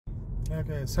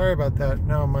Okay, sorry about that.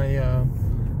 No, my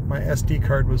SD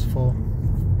card was full,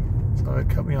 so it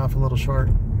cut me off a little short.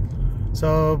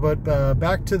 So, but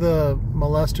back to the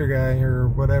molester guy or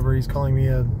whatever, he's calling me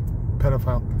a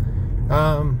pedophile.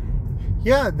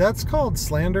 Yeah, that's called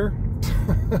slander,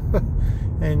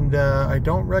 and I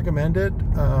don't recommend it.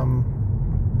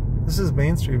 This is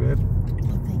Main Street, babe.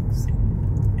 Oh, thanks.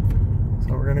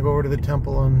 So we're gonna go over to the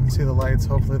temple and see the lights.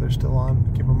 Hopefully they're still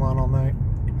on. Keep them on all night.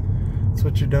 That's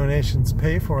what your donations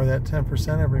pay for, that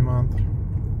 10% every month.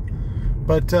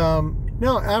 But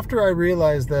no, after I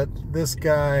realized that this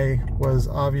guy was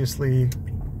obviously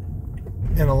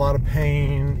in a lot of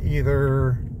pain,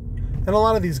 and a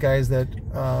lot of these guys that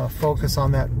focus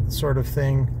on that sort of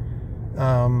thing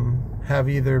have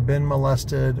either been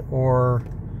molested or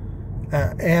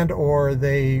or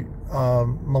they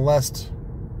molest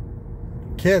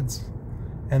kids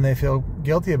and they feel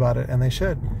guilty about it, and they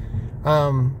should.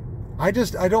 I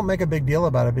don't make a big deal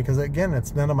about it because, again,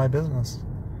 it's none of my business.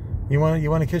 You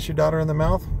want to kiss your daughter in the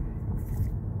mouth?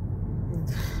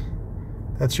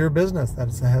 That's your business. That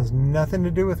has nothing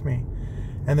to do with me,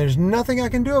 and there's nothing I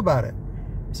can do about it.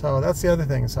 So that's the other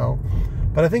thing. So,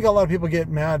 but I think a lot of people get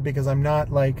mad because I'm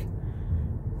not like,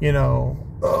 you know,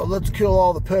 oh, let's kill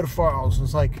all the pedophiles.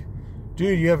 It's like,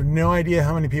 dude, you have no idea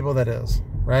how many people that is,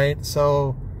 right?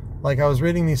 So, like, I was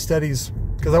reading these studies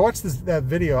because I watched that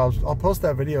video. I'll post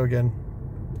that video again.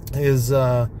 Is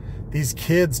these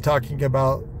kids talking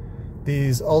about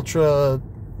these ultra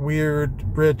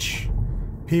weird rich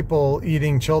people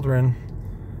eating children,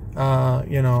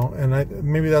 you know, and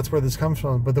maybe that's where this comes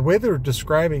from. But the way they're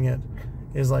describing it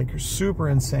is like super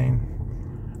insane,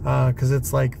 because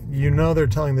it's like, you know, they're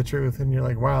telling the truth, and you're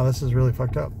like, wow, this is really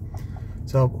fucked up.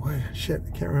 So, boy, shit, I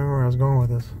can't remember where I was going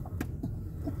with this.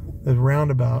 The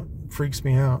roundabout freaks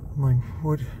me out. I'm like,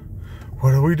 what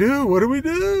do we do? What do we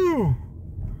do?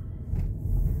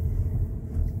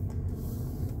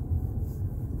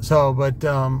 So, but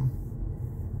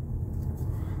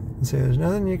let's see, there's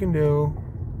nothing you can do.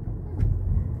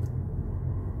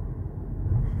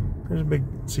 There's a big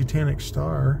satanic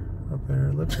star up there.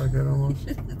 It looks like it almost.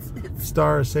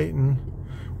 Star of Satan.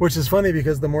 Which is funny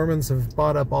because the Mormons have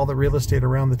bought up all the real estate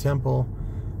around the temple.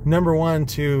 Number one,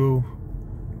 to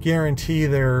guarantee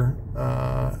their,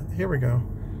 here we go,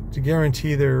 to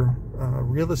guarantee their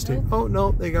real estate. Oh,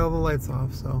 no, they got all the lights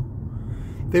off, so.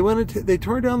 They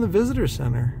tore down the visitor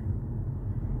center.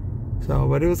 So,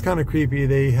 but it was kind of creepy.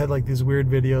 They had like these weird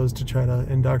videos to try to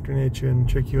indoctrinate you and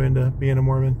trick you into being a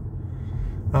Mormon.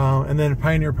 And then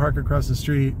Pioneer Park across the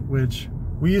street, which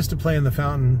we used to play in the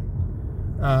fountain,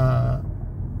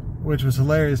 which was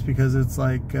hilarious because it's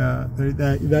like,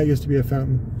 that used to be a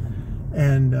fountain.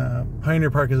 And Pioneer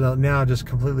Park is out now just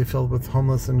completely filled with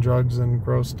homeless and drugs and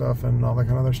gross stuff and all that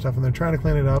kind of other stuff. And they're trying to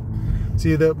clean it up.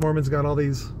 See, the Mormons got all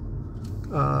these,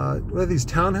 what are these,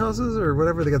 townhouses or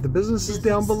whatever? They got the businesses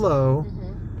down below,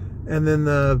 and then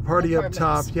the party up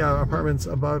top. Yeah, apartments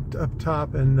up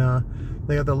top, and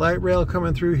they got the light rail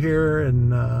coming through here,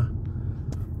 and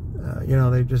you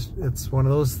know, it's one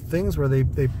of those things where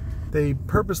they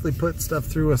purposely put stuff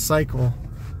through a cycle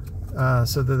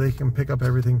so that they can pick up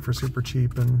everything for super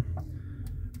cheap. And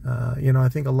you know, I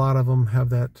think a lot of them have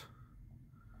that,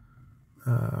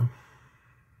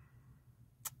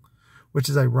 which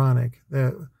is ironic.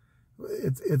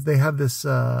 They have this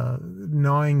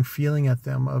gnawing feeling at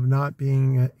them of not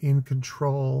being in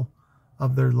control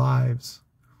of their lives,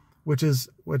 which I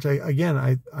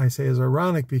say is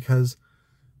ironic, because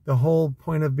the whole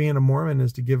point of being a Mormon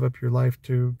is to give up your life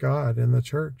to God and the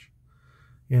church.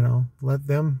 You know, let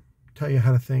them tell you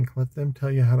how to think. Let them tell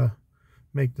you how to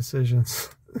make decisions.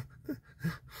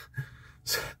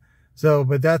 So,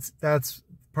 but that's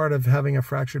part of having a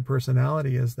fractured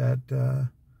personality, is that,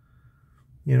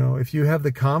 you know, if you have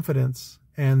the confidence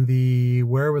and the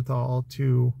wherewithal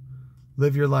to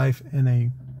live your life in a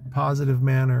positive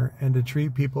manner and to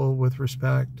treat people with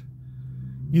respect,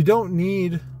 you don't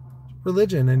need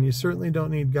religion, and you certainly don't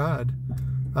need God,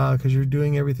 because you're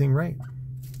doing everything right.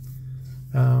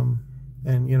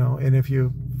 And, you know, and if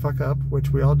you fuck up, which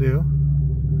we all do,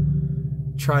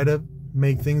 try to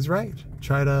make things right.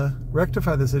 Try to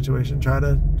rectify the situation. Try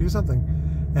to do something.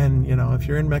 And, you know, if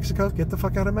you're in Mexico, get the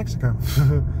fuck out of Mexico.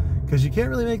 Because you can't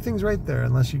really make things right there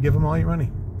unless you give them all your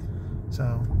money.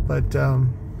 So, but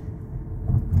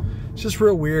it's just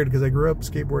real weird, because I grew up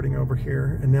skateboarding over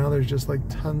here, and now there's just like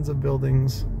tons of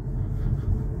buildings.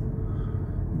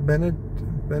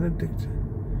 Benedict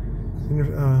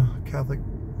Catholic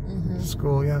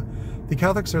school, yeah. The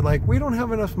Catholics are like, we don't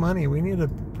have enough money. We need to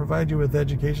provide you with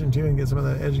education too, and get some of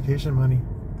that education money.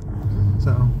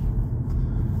 So,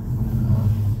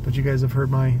 but you guys have heard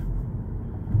my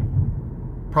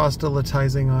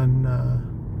proselytizing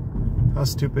on how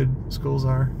stupid schools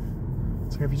are.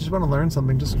 So if you just want to learn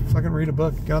something, just fucking read a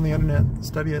book, get on the internet,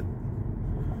 study it,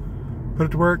 put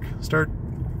it to work, start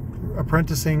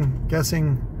apprenticing,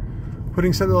 guessing,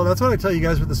 putting something. Well, that's what I tell you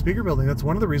guys with the speaker building. That's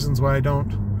one of the reasons why I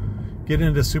don't get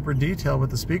into super detail with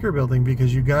the speaker building,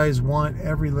 because you guys want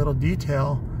every little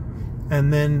detail,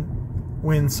 and then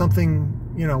when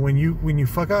something, you know, when you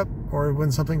fuck up or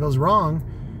when something goes wrong,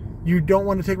 you don't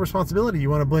want to take responsibility. You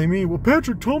want to blame me. Well,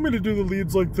 Patrick told me to do the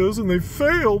leads like this and they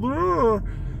failed.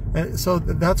 And so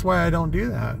that's why I don't do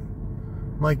that.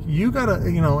 Like, you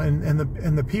gotta, you know, and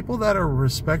the people that are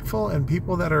respectful and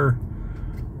people that are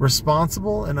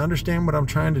responsible and understand what I'm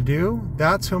trying to do,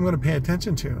 that's who I'm going to pay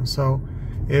attention to. So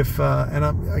if and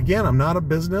I'm not a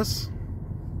business.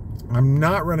 I'm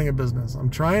not running a business. I'm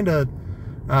trying to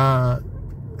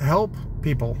help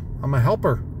people. I'm a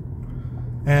helper.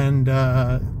 And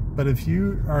but if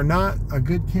you are not a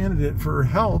good candidate for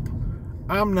help,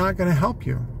 I'm not going to help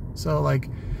you. So like,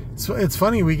 so it's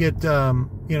funny, we get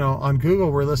you know, on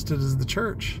Google we're listed as the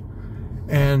church,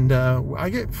 and I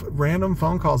get random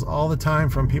phone calls all the time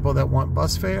from people that want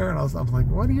bus fare, and I'm like,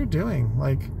 what are you doing?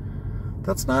 Like,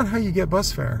 that's not how you get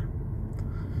bus fare.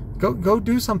 Go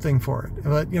do something for it.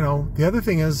 But you know, the other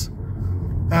thing is,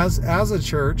 as a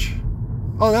church,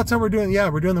 oh, that's how we're doing. Yeah,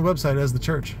 we're doing the website as the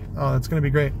church. Oh, that's going to be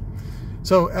great.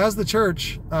 So as the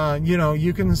church, you know,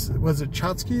 you can, was it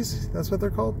Chotskys? That's what they're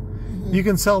called. Mm-hmm. You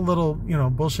can sell little, you know,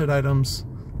 bullshit items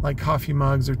like coffee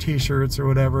mugs or T-shirts or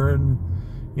whatever, and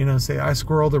you know, say I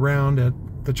squirreled around at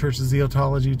the church's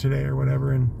Zeotology today or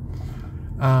whatever, and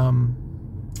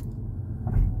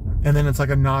then it's like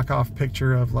a knockoff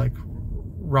picture of like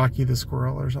Rocky the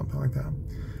Squirrel or something like that.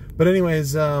 But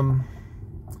anyways,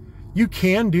 you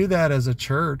can do that as a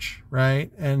church,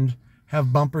 right? And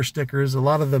have bumper stickers. A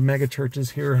lot of the mega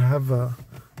churches here have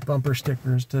bumper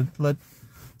stickers to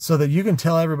so that you can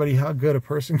tell everybody how good a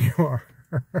person you are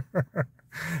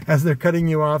as they're cutting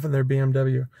you off in their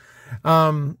BMW.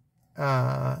 And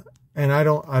I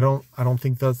don't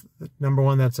think that's, number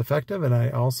one, that's effective. And I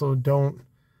also don't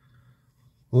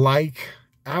like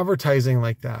advertising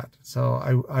like that. So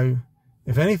I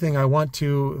if anything, I want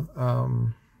to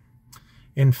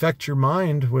infect your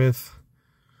mind with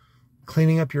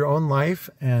cleaning up your own life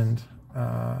and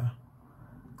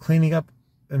cleaning up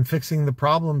and fixing the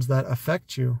problems that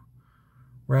affect you,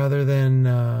 rather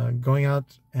than going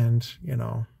out and, you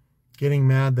know, getting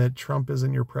mad that Trump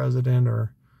isn't your president,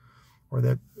 or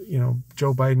that, you know,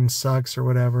 Joe Biden sucks or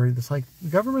whatever. It's like, the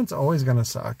government's always going to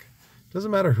suck. It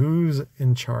doesn't matter who's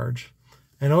in charge.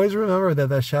 And always remember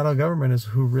that shadow government is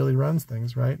who really runs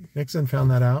things, right? Nixon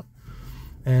found that out.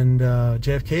 And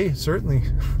JFK certainly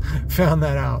found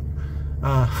that out.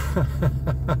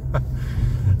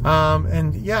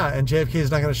 And yeah, and JFK is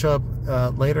not going to show up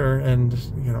later and,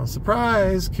 you know,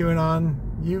 surprise, QAnon,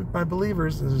 you, my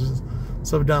believers. This is just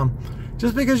so dumb.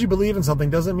 Just because you believe in something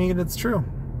doesn't mean it's true.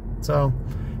 So,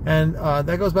 and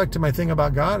that goes back to my thing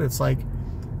about God. It's like,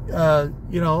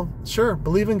 you know, sure,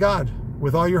 believe in God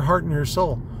with all your heart and your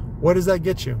soul. What does that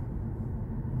get you?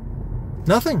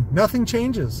 Nothing. Nothing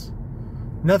changes.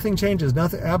 Nothing changes.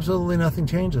 Nothing. Absolutely nothing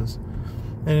changes.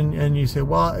 And you say,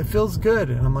 well, it feels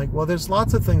good. And I'm like, well, there's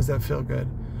lots of things that feel good.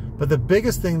 But the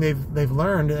biggest thing they've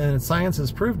learned, and science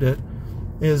has proved it,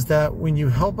 is that when you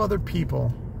help other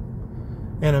people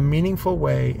in a meaningful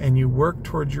way and you work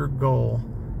towards your goal,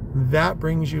 that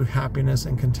brings you happiness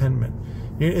and contentment.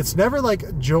 It's never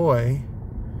like joy.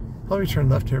 Let me turn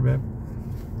left here, babe.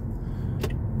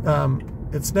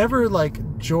 It's never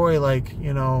like joy, like,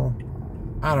 you know,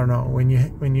 I don't know, when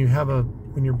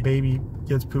your baby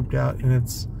gets pooped out and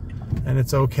it's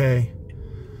okay.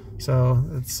 So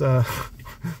it's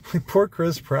like poor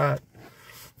Chris Pratt.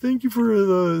 Thank you for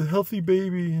the healthy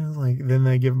baby. Like, then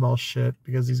they give him all shit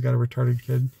because he's got a retarded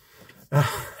kid.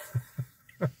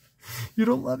 You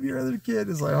don't love your other kid.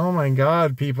 It's like, oh my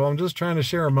God, people, I'm just trying to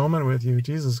share a moment with you.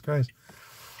 Jesus Christ.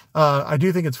 I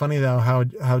do think it's funny though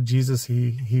how Jesus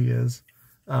he is,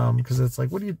 because it's like,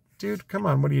 dude, come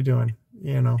on, what are you doing?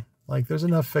 You know, like, there's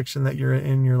enough fiction that you're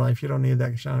in your life. You don't need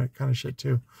that kind of shit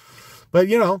too. But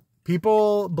you know,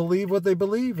 people believe what they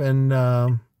believe, and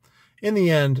in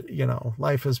the end, you know,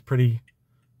 life is pretty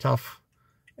tough,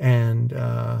 and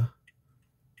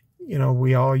you know,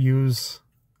 we all use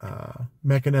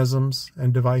mechanisms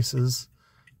and devices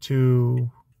to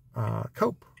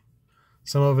cope.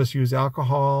 Some of us use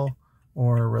alcohol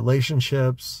or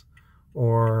relationships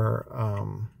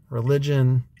or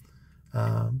religion.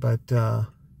 But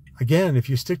again, if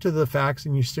you stick to the facts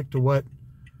and you stick to what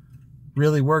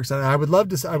really works, I would love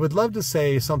to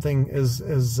say something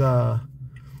as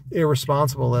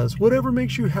irresponsible as whatever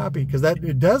makes you happy, because that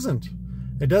it doesn't.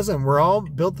 We're all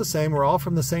built the same. We're all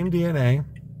from the same DNA.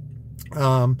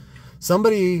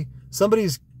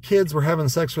 Somebody's kids were having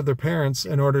sex with their parents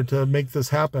in order to make this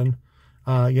happen.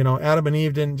 You know, Adam and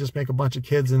Eve didn't just make a bunch of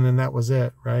kids and then that was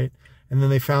it, right? And then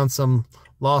they found some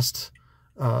lost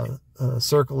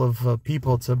circle of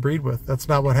people to breed with. That's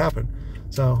not what happened.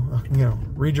 So, you know,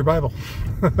 read your Bible.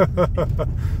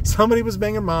 Somebody was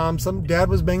banging mom, some dad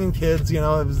was banging kids, you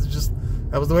know, it was just,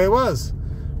 that was the way it was.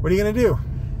 What are you going to do?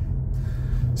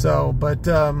 So, but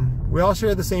we all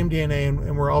share the same DNA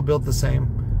and we're all built the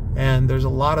same. And there's a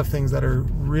lot of things that are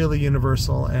really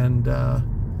universal, and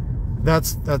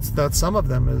that's some of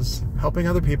them is helping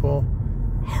other people,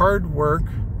 hard work,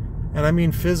 and I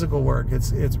mean physical work.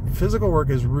 It's physical work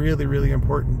is really, really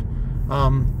important.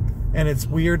 And it's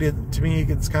weird, to me,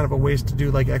 it's kind of a waste to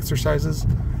do like exercises.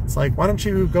 It's like, why don't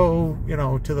you go, you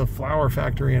know, to the flour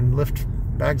factory and lift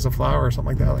bags of flour or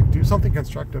something like that? Like, do something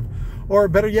constructive. Or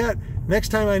better yet, next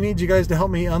time I need you guys to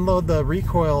help me unload the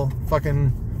recoil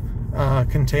fucking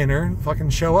container, fucking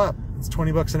show up. It's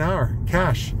 20 bucks an hour,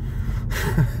 cash.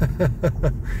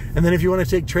 And then if you want to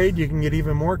take trade, you can get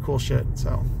even more cool shit.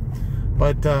 So,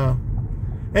 but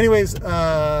anyways,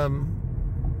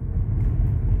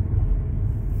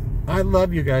 I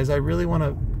love you guys. I really want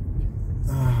to,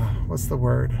 what's the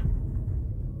word?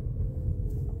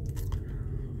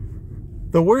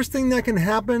 The worst thing that can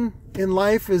happen in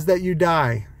life is that you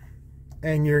die,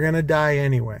 and you're going to die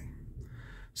anyway.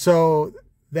 So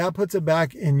that puts it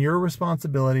back in your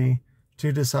responsibility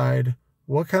to decide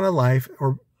what kind of life,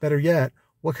 or better yet,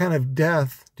 what kind of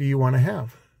death do you want to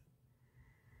have?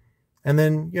 And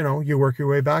then, you know, you work your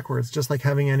way backwards, just like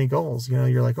having any goals. You know,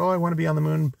 you're like, oh, I want to be on the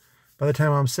moon by the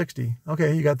time I'm 60.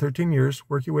 Okay, you got 13 years,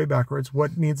 work your way backwards.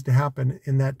 What needs to happen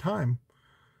in that time?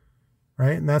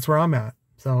 Right? And that's where I'm at.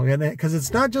 So, because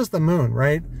it's not just the moon,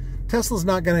 right? Tesla's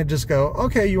not going to just go,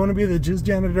 okay, you want to be the jizz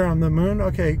janitor on the moon?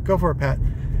 Okay, go for it, Pat.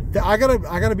 I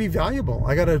gotta be valuable.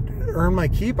 I gotta earn my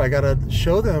keep. I gotta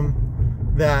show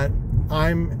them that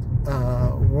I'm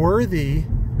worthy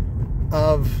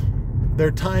of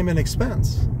their time and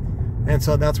expense. And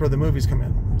so that's where the movies come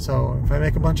in. So if I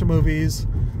make a bunch of movies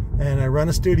and I run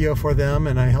a studio for them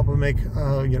and I help them make,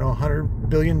 you know, $100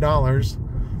 billion,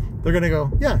 they're gonna go,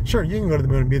 yeah, sure, you can go to the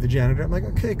moon and be the janitor. I'm like,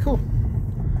 okay, cool.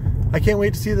 I can't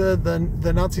wait to see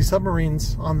the Nazi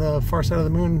submarines on the far side of the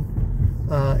moon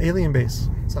alien base.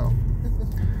 So,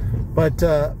 but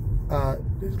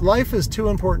life is too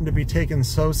important to be taken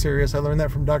so serious. I learned that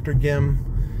from Dr.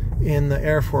 Gim in the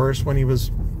Air Force when he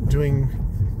was doing,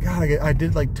 God, I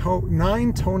did like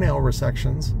 9 toenail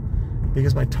resections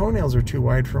because my toenails are too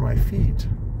wide for my feet.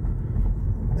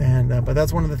 And but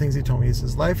that's one of the things he told me. He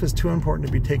says, life is too important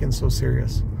to be taken so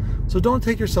serious. So don't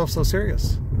take yourself so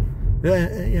serious.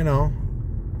 You know,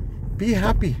 be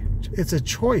happy. It's a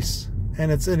choice.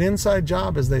 And it's an inside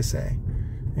job, as they say.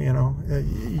 You know,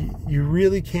 you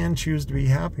really can choose to be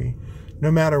happy.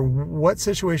 No matter what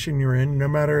situation you're in, no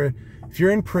matter if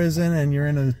you're in prison and you're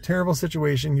in a terrible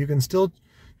situation, you can still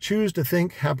choose to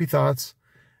think happy thoughts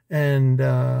and,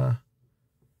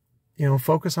 you know,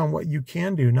 focus on what you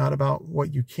can do, not about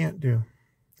what you can't do.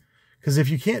 Because if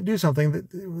you can't do something,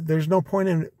 there's no point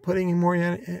in putting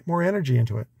more energy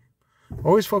into it.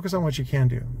 Always focus on what you can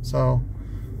do. So,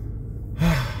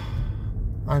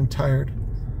 I'm tired.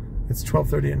 It's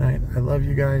 12:30 at night. I love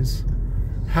you guys.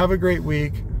 Have a great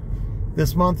week.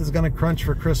 This month is going to crunch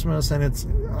for Christmas, and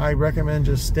I recommend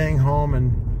just staying home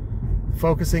and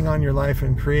focusing on your life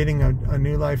and creating a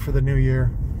new life for the new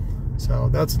year. So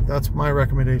that's my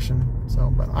recommendation.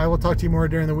 So, but I will talk to you more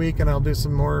during the week, and I'll do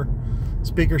some more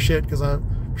speaker shit because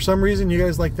for some reason you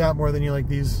guys like that more than you like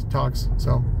these talks.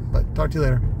 So, but talk to you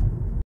later.